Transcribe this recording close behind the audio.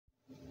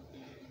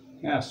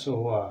Yeah,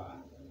 so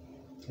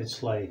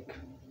it's like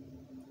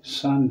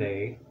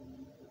Sunday,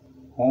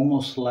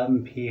 almost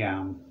 11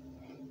 p.m.,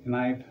 and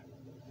I've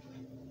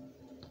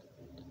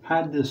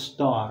had this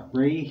dot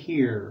right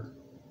here,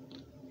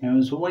 and it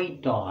was a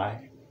white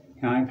dot,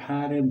 and I've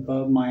had it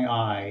above my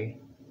eye,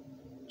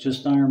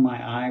 just under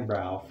my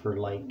eyebrow for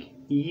like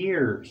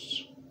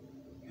years,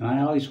 and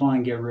I always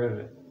want to get rid of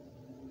it.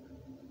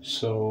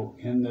 So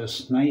in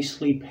this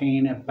nicely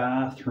painted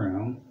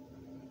bathroom,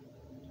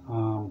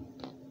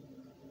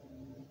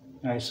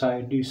 I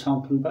decided to do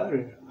something about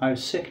it. I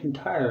was sick and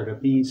tired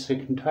of being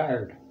sick and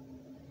tired.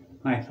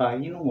 I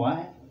thought, you know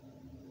what?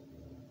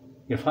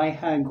 If I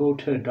had to go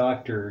to a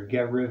doctor to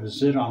get rid of a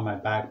zit on my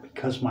back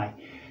because my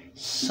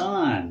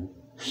son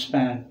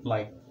spent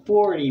like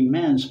 40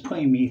 minutes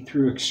putting me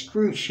through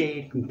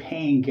excruciating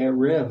pain to get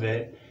rid of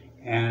it,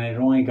 and it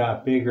only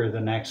got bigger the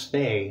next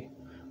day,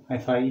 I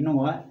thought, you know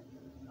what?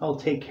 I'll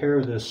take care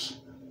of this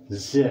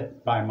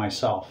zit by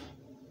myself.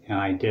 And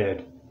I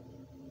did.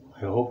 I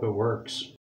hope it works.